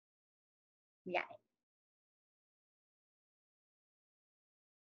Yeah.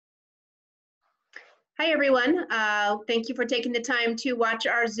 Hi, everyone. Thank you for taking the time to watch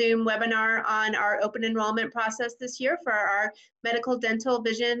our Zoom webinar on our open enrollment process this year for our medical, dental,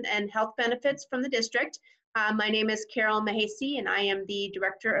 vision, and health benefits from the district. My name is Carol Mahasi, and I am the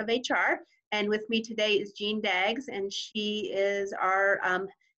Director of HR. And with me today is Jean Daggs, and she is our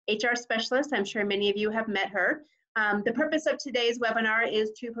HR specialist. I'm sure many of you have met her. The purpose of today's webinar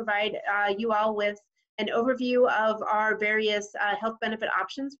is to provide you all with an overview of our various health benefit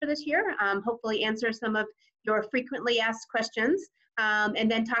options for this year, hopefully answer some of your frequently asked questions,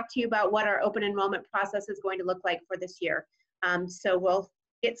 and then talk to you about what our open enrollment process is going to look like for this year. So we'll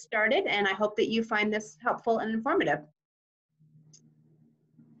get started, and I hope that you find this helpful and informative.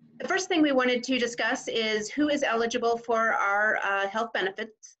 The first thing we wanted to discuss is who is eligible for our health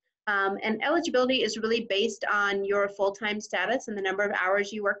benefits. And eligibility is really based on your full-time status and the number of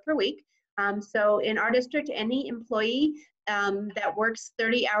hours you work per week. So in our district, any employee that works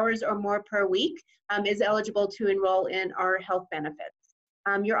 30 hours or more per week is eligible to enroll in our health benefits.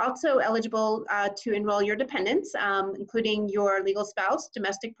 You're also eligible to enroll your dependents, including your legal spouse,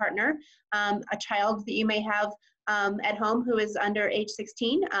 domestic partner, a child that you may have at home who is under age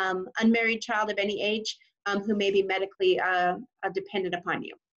 16, unmarried child of any age who may be medically dependent upon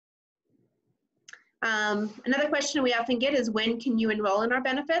you. Another question we often get is, when can you enroll in our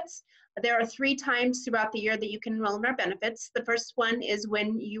benefits? There are 3 times throughout the year that you can enroll in our benefits. The first one is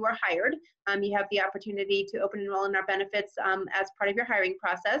when you are hired. You have the opportunity to open enroll in our benefits as part of your hiring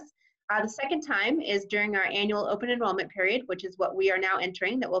process. The second time is during our annual open enrollment period, which is what we are now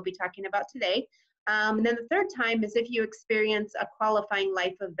entering, that we'll be talking about today. And then the third time is if you experience a qualifying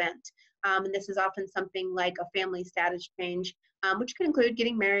life event. And this is often something like a family status change, which could include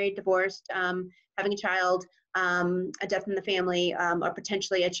getting married, divorced, having a child, a death in the family, or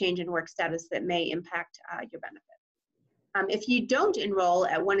potentially a change in work status that may impact your benefit. If you don't enroll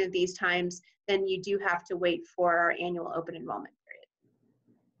at one of these times, then you do have to wait for our annual open enrollment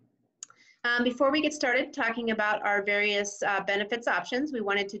period. Before we get started talking about our various benefits options, we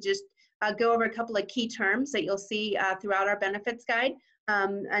wanted to just go over a couple of key terms that you'll see throughout our benefits guide.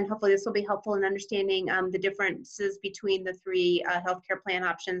 And hopefully this will be helpful in understanding the differences between the 3 healthcare plan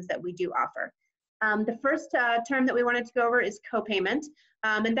options that we do offer. The first term that we wanted to go over is copayment,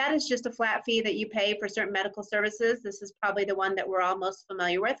 and that is just a flat fee that you pay for certain medical services. This is probably the one that we're all most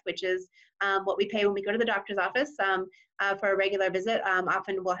familiar with, which is what we pay when we go to the doctor's office for a regular visit.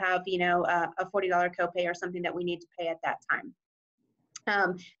 Often we'll have, you know, a $40 copay or something that we need to pay at that time.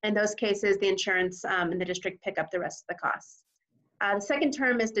 In those cases, the insurance and the district pick up the rest of the costs. The second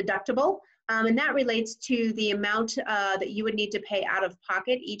term is deductible, and that relates to the amount that you would need to pay out of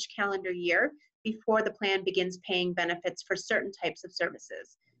pocket each calendar year before the plan begins paying benefits for certain types of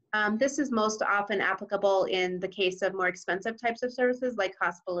services. This is most often applicable in the case of more expensive types of services like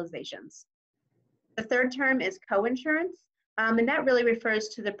hospitalizations. The third term is coinsurance, and that really refers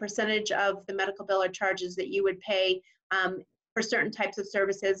to the percentage of the medical bill or charges that you would pay for certain types of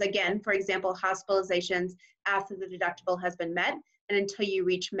services. Again, for example, hospitalizations after the deductible has been met and until you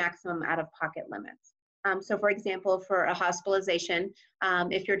reach maximum out-of-pocket limits. So for example, for a hospitalization,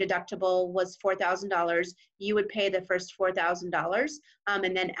 if your deductible was $4,000, you would pay the first $4,000,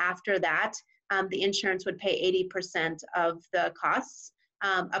 and then after that, the insurance would pay 80% of the costs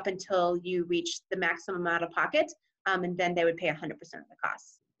up until you reach the maximum out of pocket, and then they would pay 100% of the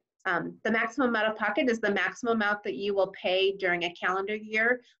costs. The maximum out of pocket is the maximum amount that you will pay during a calendar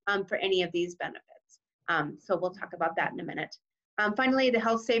year for any of these benefits. So we'll talk about that in a minute. Finally, the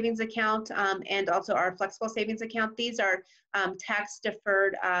health savings account and also our flexible savings account. These are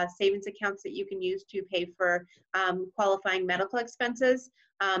tax-deferred savings accounts that you can use to pay for qualifying medical expenses.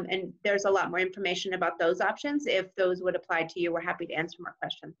 And there's a lot more information about those options. If those would apply to you, we're happy to answer more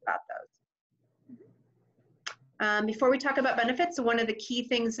questions about those. Before we talk about benefits, one of the key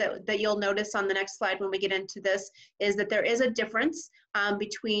things that you'll notice on the next slide when we get into this is that there is a difference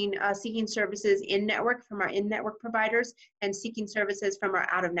between seeking services in-network from our in-network providers and seeking services from our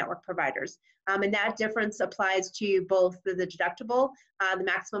out-of-network providers. And that difference applies to both the deductible, the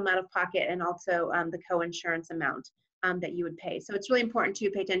maximum out-of-pocket, and also the co-insurance amount that you would pay. So it's really important to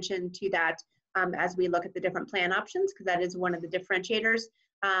pay attention to that as we look at the different plan options, because that is one of the differentiators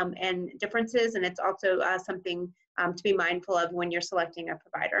and differences, and it's also something to be mindful of when you're selecting a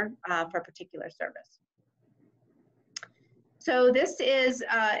provider for a particular service. So this is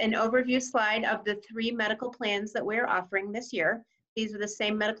an overview slide of the 3 medical plans that we're offering this year. These are the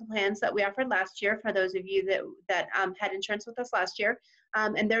same medical plans that we offered last year for those of you that had insurance with us last year.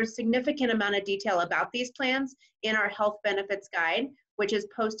 And there's significant amount of detail about these plans in our health benefits guide, which is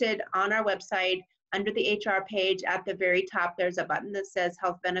posted on our website under the HR page. At the very top, there's a button that says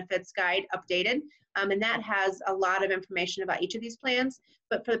Health Benefits Guide Updated, and that has a lot of information about each of these plans.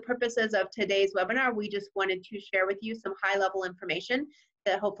 But for the purposes of today's webinar, we just wanted to share with you some high-level information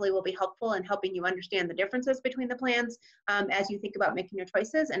that hopefully will be helpful in helping you understand the differences between the plans as you think about making your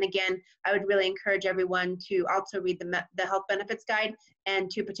choices. And again, I would really encourage everyone to also read the Health Benefits Guide and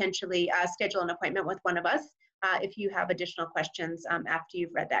to potentially schedule an appointment with one of us if you have additional questions after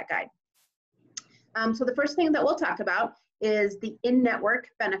you've read that guide. So the first thing that we'll talk about is the in-network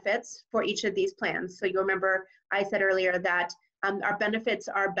benefits for each of these plans. So you'll remember I said earlier that our benefits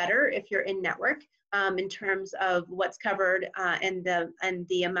are better if you're in-network in terms of what's covered and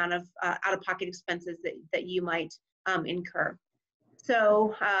the amount of out-of-pocket expenses that you might incur.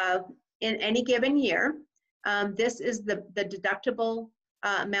 So in any given year, this is the deductible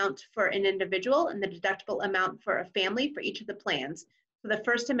amount for an individual and the deductible amount for a family for each of the plans. So the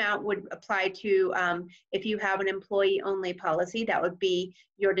first amount would apply to if you have an employee-only policy, that would be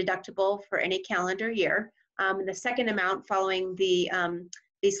your deductible for any calendar year. And the second amount following the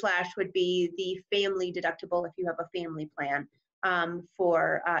slash would be the family deductible if you have a family plan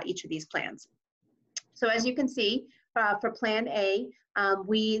for each of these plans. So as you can see, for Plan A,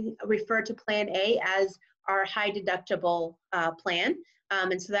 we refer to Plan A as our high deductible plan.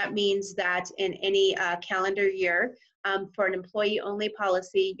 And so that means that in any calendar year, for an employee-only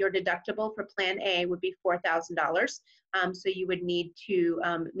policy, your deductible for Plan A would be $4,000. So you would need to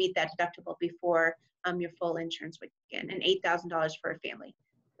meet that deductible before your full insurance would begin, and $8,000 for a family.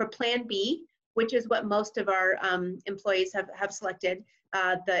 For Plan B, which is what most of our employees have selected,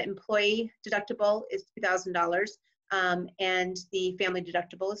 the employee deductible is $2,000, and the family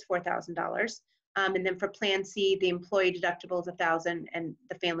deductible is $4,000. And then for Plan C, the employee deductible is $1,000 and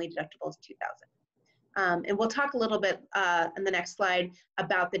the family deductible is $2,000. And we'll talk a little bit in the next slide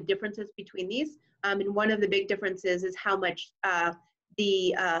about the differences between these. And one of the big differences is how much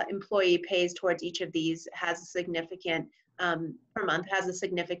the employee pays towards each of these has a significant, per month, has a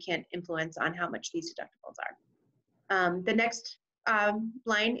significant influence on how much these deductibles are. The next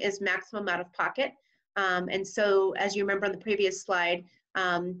line is maximum out of pocket. And so as you remember on the previous slide,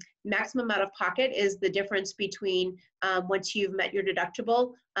 maximum out of pocket is the difference between once you've met your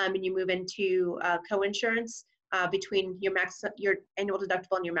deductible and you move into co-insurance between your annual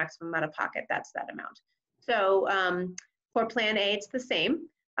deductible and your maximum out of pocket. That's that amount. So for Plan A, it's the same.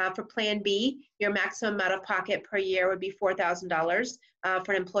 For Plan B, your maximum out of pocket per year would be $4,000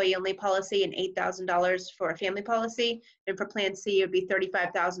 for an employee-only policy and $8,000 for a family policy. And for Plan C, it would be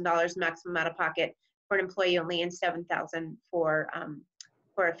 $35,000 maximum out of pocket for an employee-only and $7,000 for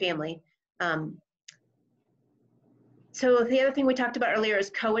a family. So the other thing we talked about earlier is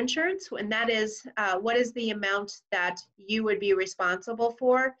co-insurance, and that is what is the amount that you would be responsible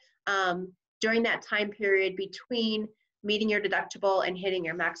for during that time period between meeting your deductible and hitting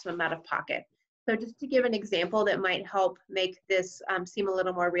your maximum out of pocket. So just to give an example that might help make this seem a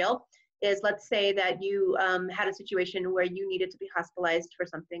little more real is, let's say that you had a situation where you needed to be hospitalized for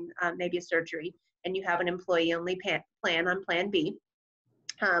something, maybe a surgery, and you have an employee-only plan on Plan B.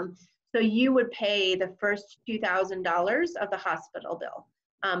 So you would pay the first $2,000 of the hospital bill,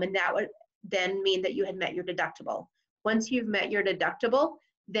 and that would then mean that you had met your deductible. Once you've met your deductible,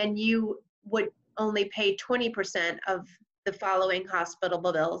 then you would only pay 20% of the following hospital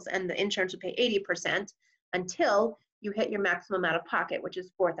bills, and the insurance would pay 80% until you hit your maximum out of pocket, which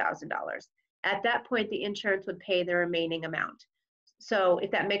is $4,000. At that point, the insurance would pay the remaining amount. So if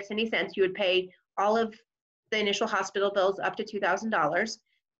that makes any sense, you would pay all of the initial hospital bills up to $2,000.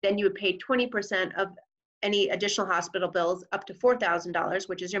 Then you would pay 20% of any additional hospital bills up to $4,000,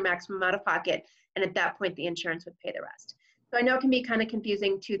 which is your maximum out of pocket. And at that point, the insurance would pay the rest. So I know it can be kind of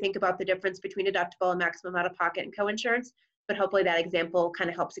confusing to think about the difference between deductible and maximum out of pocket and co-insurance, but hopefully that example kind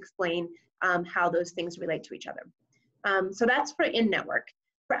of helps explain how those things relate to each other. So that's for in-network.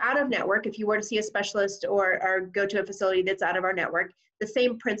 For out-of-network, if you were to see a specialist or go to a facility that's out of our network, the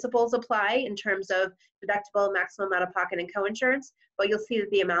same principles apply in terms of deductible, maximum out of pocket, and co-insurance, but you'll see that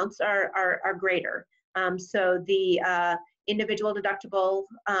the amounts are greater. So the individual deductible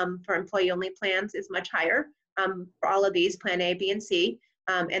for employee-only plans is much higher for all of these, Plan A, B, and C.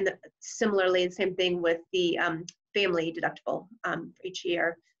 And similarly, the same thing with the family deductible for each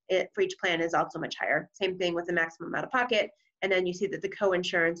year. For each plan is also much higher. Same thing with the maximum out of pocket. And then you see that the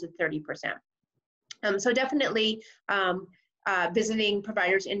co-insurance is 30%. So definitely visiting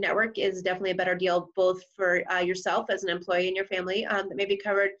providers in network is definitely a better deal, both for yourself as an employee and your family that may be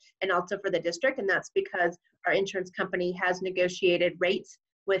covered, and also for the district. And that's because our insurance company has negotiated rates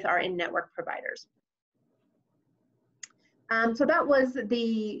with our in-network providers. So that was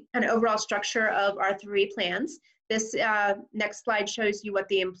the kind of overall structure of our 3 plans. This next slide shows you what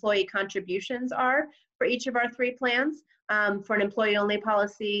the employee contributions are for each of our 3 plans, for an employee-only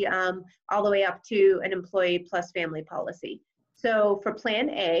policy all the way up to an employee plus family policy. So for Plan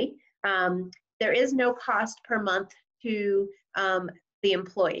A, there is no cost per month to the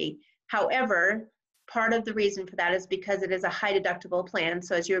employee. However, part of the reason for that is because it is a high deductible plan.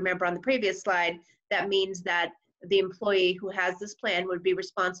 So as you remember on the previous slide, that means that the employee who has this plan would be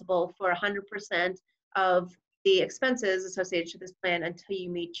responsible for 100% of the expenses associated to this plan until you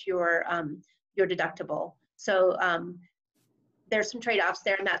meet your deductible. So there's some trade-offs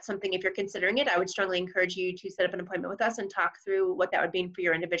there, and that's something, if you're considering it, I would strongly encourage you to set up an appointment with us and talk through what that would mean for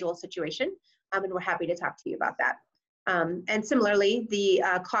your individual situation, and we're happy to talk to you about that. And similarly, the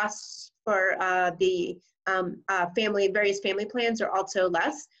costs for the various family plans are also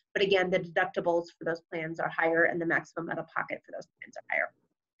less, but again, the deductibles for those plans are higher and the maximum out-of-pocket for those plans are higher.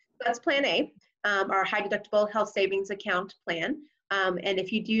 So that's Plan A, our high deductible health savings account plan. And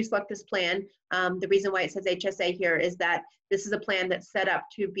if you do select this plan, the reason why it says HSA here is that this is a plan that's set up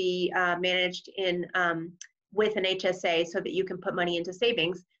to be managed in with an HSA so that you can put money into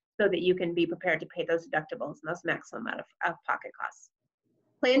savings so that you can be prepared to pay those deductibles and those maximum out-of-pocket costs.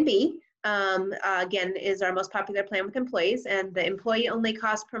 Plan B, again, is our most popular plan with employees, and the employee-only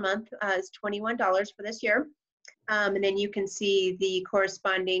cost per month is $21 for this year. And then you can see the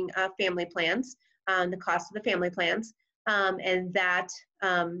corresponding family plans, the cost of the family plans, and that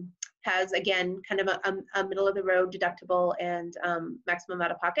has, again, kind of a middle-of-the-road deductible and maximum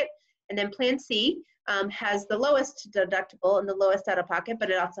out-of-pocket. And then Plan C has the lowest deductible and the lowest out-of-pocket, but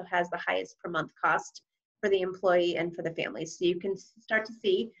it also has the highest per month cost for the employee and for the family. So you can start to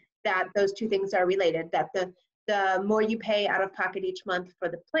see that those 2 things are related, that the more you pay out-of-pocket each month for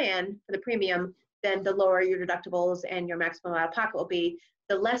the plan, for the premium, then the lower your deductibles and your maximum out-of-pocket will be.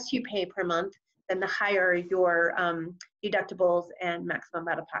 The less you pay per month, then the higher your deductibles and maximum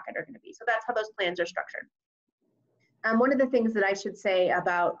out-of-pocket are going to be. So that's how those plans are structured. One of the things that I should say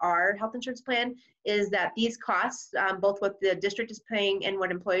about our health insurance plan is that these costs, both what the district is paying and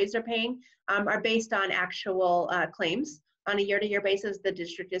what employees are paying, are based on actual claims. On a year-to-year basis, the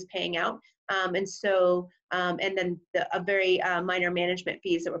district is paying out. And then a very minor management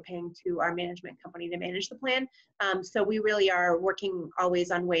fees that we're paying to our management company to manage the plan. So we really are working always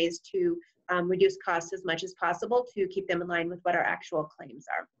on ways to reduce costs as much as possible to keep them in line with what our actual claims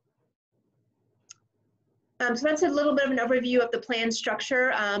are. So that's a little bit of an overview of the plan structure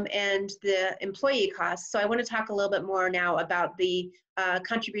and the employee costs. So I want to talk a little bit more now about the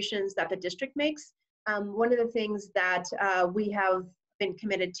contributions that the district makes. One of the things that we have been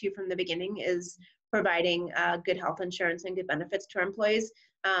committed to from the beginning is providing good health insurance and good benefits to our employees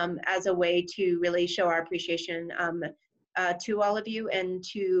as a way to really show our appreciation to all of you and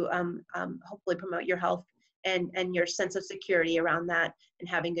to hopefully promote your health and your sense of security around that and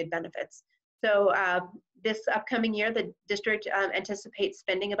having good benefits. So this upcoming year, the district anticipates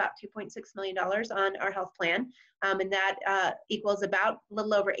spending about $2.6 million on our health plan, and that equals about a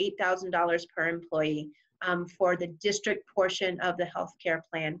little over $8,000 per employee for the district portion of the healthcare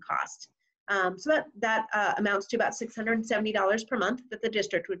plan cost. So that amounts to about $670 per month that the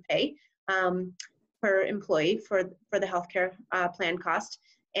district would pay per employee for the healthcare plan cost.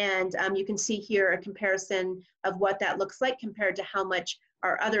 And you can see here a comparison of what that looks like compared to how much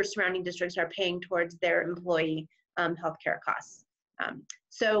our other surrounding districts are paying towards their employee healthcare costs.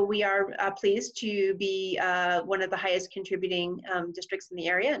 So we are pleased to be one of the highest contributing districts in the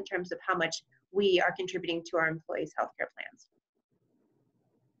area in terms of how much we are contributing to our employees' healthcare plans.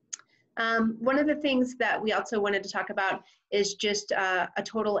 One of the things that we also wanted to talk about is just a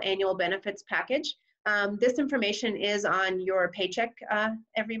total annual benefits package. This information is on your paycheck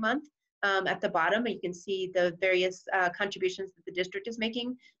every month. At the bottom, you can see the various contributions that the district is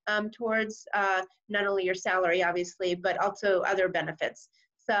making towards not only your salary, obviously, but also other benefits.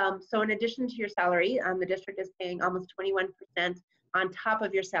 So in addition to your salary, the district is paying almost 21% on top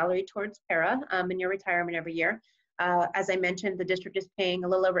of your salary towards para in your retirement every year. As I mentioned, the district is paying a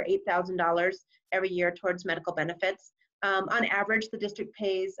little over $8,000 every year towards medical benefits. On average, the district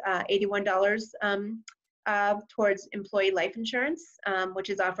pays $81 towards employee life insurance, which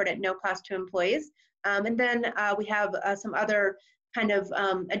is offered at no cost to employees. And then we have some other kind of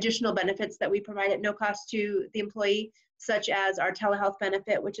additional benefits that we provide at no cost to the employee, such as our telehealth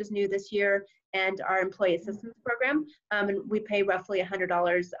benefit, which is new this year, and our employee assistance program. And we pay roughly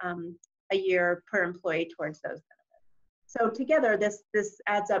 $100 a year per employee towards those benefits. So together, this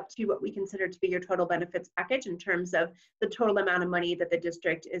adds up to what we consider to be your total benefits package in terms of the total amount of money that the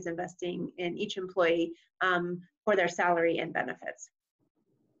district is investing in each employee for their salary and benefits.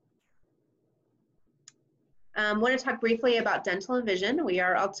 Want to talk briefly about dental and vision. We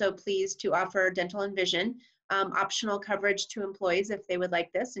are also pleased to offer dental and vision optional coverage to employees if they would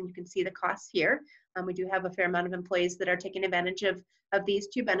like this, and you can see the costs here. We do have a fair amount of employees that are taking advantage of these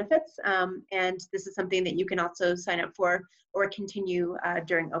two benefits, and this is something that you can also sign up for or continue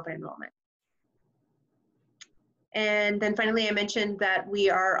during open enrollment. And then finally, I mentioned that we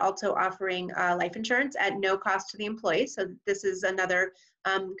are also offering life insurance at no cost to the employee. So this is another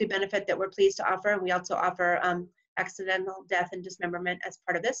good benefit that we're pleased to offer. We also offer accidental death and dismemberment as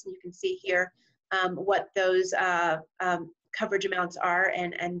part of this. And you can see here what those coverage amounts are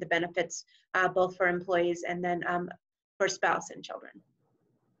and the benefits both for employees and then for spouse and children.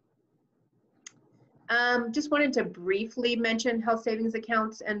 Just wanted to briefly mention health savings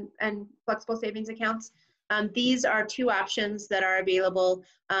accounts and flexible savings accounts. These are two options that are available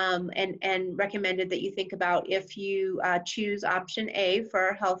and recommended that you think about if you choose option A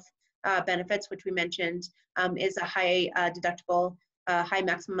for health benefits, which we mentioned is a high deductible, high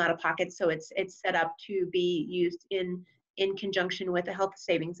maximum out of pocket. So it's set up to be used in conjunction with a health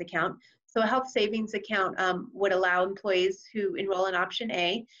savings account. So a health savings account would allow employees who enroll in option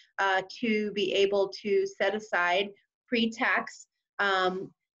A to be able to set aside pre-tax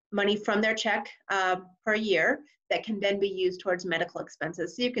money from their check per year that can then be used towards medical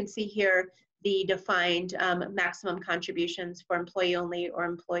expenses. So you can see here the defined maximum contributions for employee only or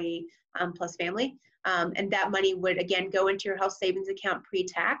employee plus family. And that money would again go into your health savings account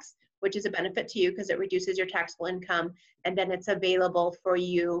pre-tax, which is a benefit to you because it reduces your taxable income, and then it's available for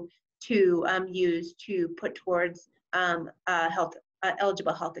you to use to put towards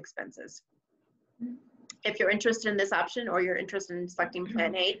eligible health expenses. If you're interested in this option or you're interested in selecting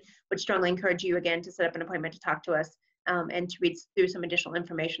Plan A, would strongly encourage you again to set up an appointment to talk to us and to read through some additional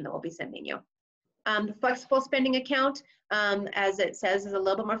information that we'll be sending you. The flexible spending account, as it says, is a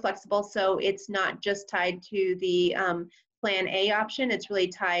little bit more flexible. So it's not just tied to the Plan A option. It's really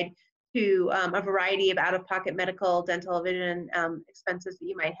tied to a variety of out-of-pocket medical, dental, vision expenses that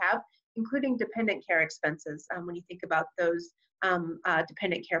you might have, including dependent care expenses when you think about those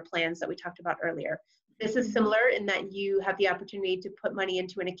dependent care plans that we talked about earlier. This is similar in that you have the opportunity to put money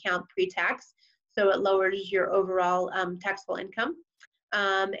into an account pre-tax, so it lowers your overall taxable income,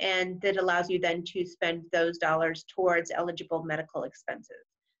 and that allows you then to spend those dollars towards eligible medical expenses.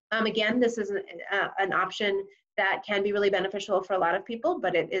 Again, this is an option that can be really beneficial for a lot of people,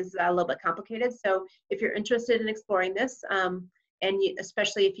 but it is a little bit complicated. So if you're interested in exploring this, and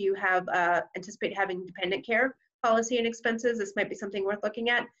especially if you have anticipate having dependent care policy and expenses, this might be something worth looking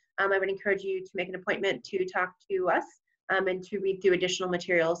at. I would encourage you to make an appointment to talk to us and to read through additional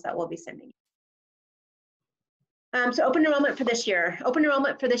materials that we'll be sending. So open enrollment for this year. Open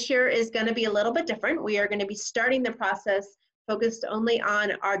enrollment for this year is going to be a little bit different. We are going to be starting the process focused only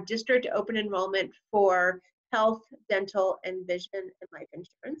on our district open enrollment for health, dental, and vision and life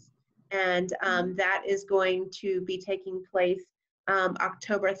insurance. And that is going to be taking place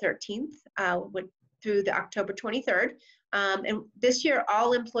October 13th through the October 23rd. And this year,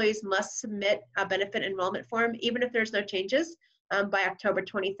 all employees must submit a benefit enrollment form, even if there's no changes, by October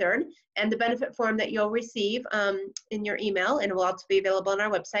 23rd. And the benefit form that you'll receive in your email, and it will also be available on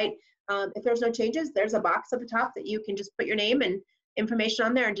our website. If there's no changes, there's a box at the top that you can just put your name and information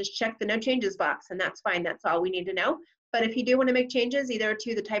on there and just check the no changes box, and that's fine. That's all we need to know. But if you do want to make changes, either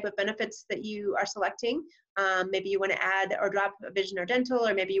to the type of benefits that you are selecting, maybe you want to add or drop a vision or dental,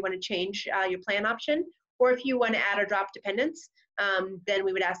 or maybe you want to change your plan option, or if you want to add or drop dependents, then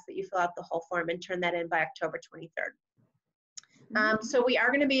we would ask that you fill out the whole form and turn that in by October 23rd. So we are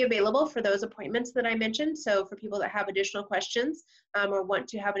going to be available for those appointments that I mentioned. So for people that have additional questions or want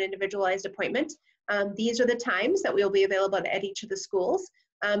to have an individualized appointment, these are the times that we will be available at each of the schools.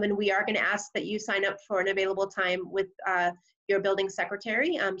 And we are going to ask that you sign up for an available time with your building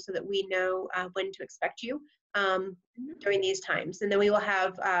secretary so that we know when to expect you during these times. And then we will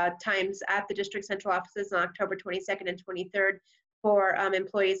have times at the district central offices on October 22nd and 23rd for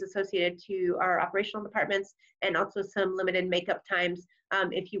employees associated to our operational departments, and also some limited makeup times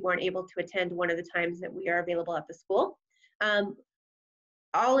if you weren't able to attend one of the times that we are available at the school.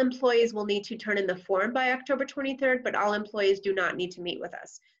 All employees will need to turn in the form by October 23rd, but all employees do not need to meet with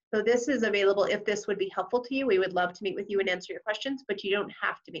us. So this is available if this would be helpful to you. We would love to meet with you and answer your questions, but you don't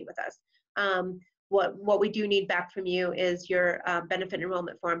have to meet with us. What we do need back from you is your benefit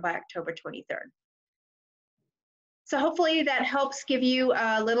enrollment form by October 23rd. So hopefully that helps give you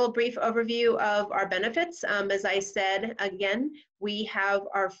a little brief overview of our benefits. As I said, again, we have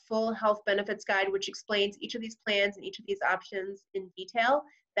our full health benefits guide, which explains each of these plans and each of these options in detail.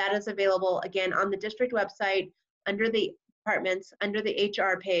 That is available, again, on the district website, under the departments, under the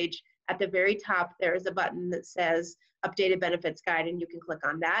HR page. At the very top, there is a button that says Updated Benefits Guide, and you can click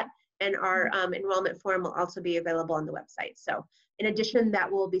on that. And our enrollment form will also be available on the website. So in addition,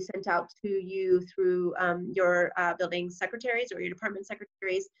 that will be sent out to you through your building secretaries or your department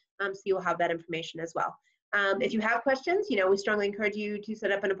secretaries, so you'll have that information as well. If you have questions, we strongly encourage you to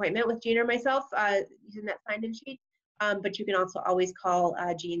set up an appointment with Jean or myself using that sign-in sheet, but you can also always call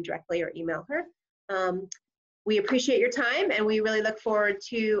Jean directly or email her. We appreciate your time, and we really look forward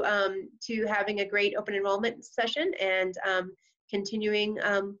to having a great open enrollment session and continuing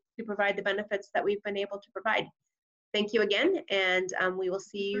to provide the benefits that we've been able to provide. Thank you again, and we will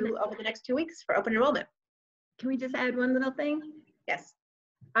see you over the next 2 weeks for open enrollment. Can we just add one little thing? Yes.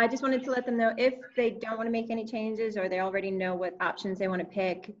 I just wanted to let them know if they don't want to make any changes or they already know what options they want to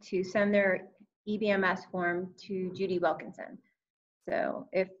pick, to send their EBMS form to Judy Wilkinson. So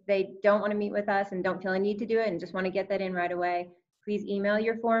if they don't want to meet with us and don't feel a need to do it and just want to get that in right away, please email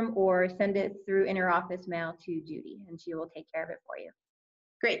your form or send it through inter-office mail to Judy, and she will take care of it for you.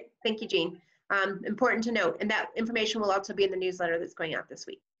 Great. Thank you, Jean. Important to note, and that information will also be in the newsletter that's going out this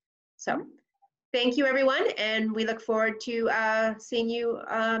week. So thank you, everyone, and we look forward to seeing you,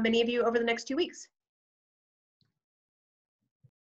 many of you, over the next 2 weeks.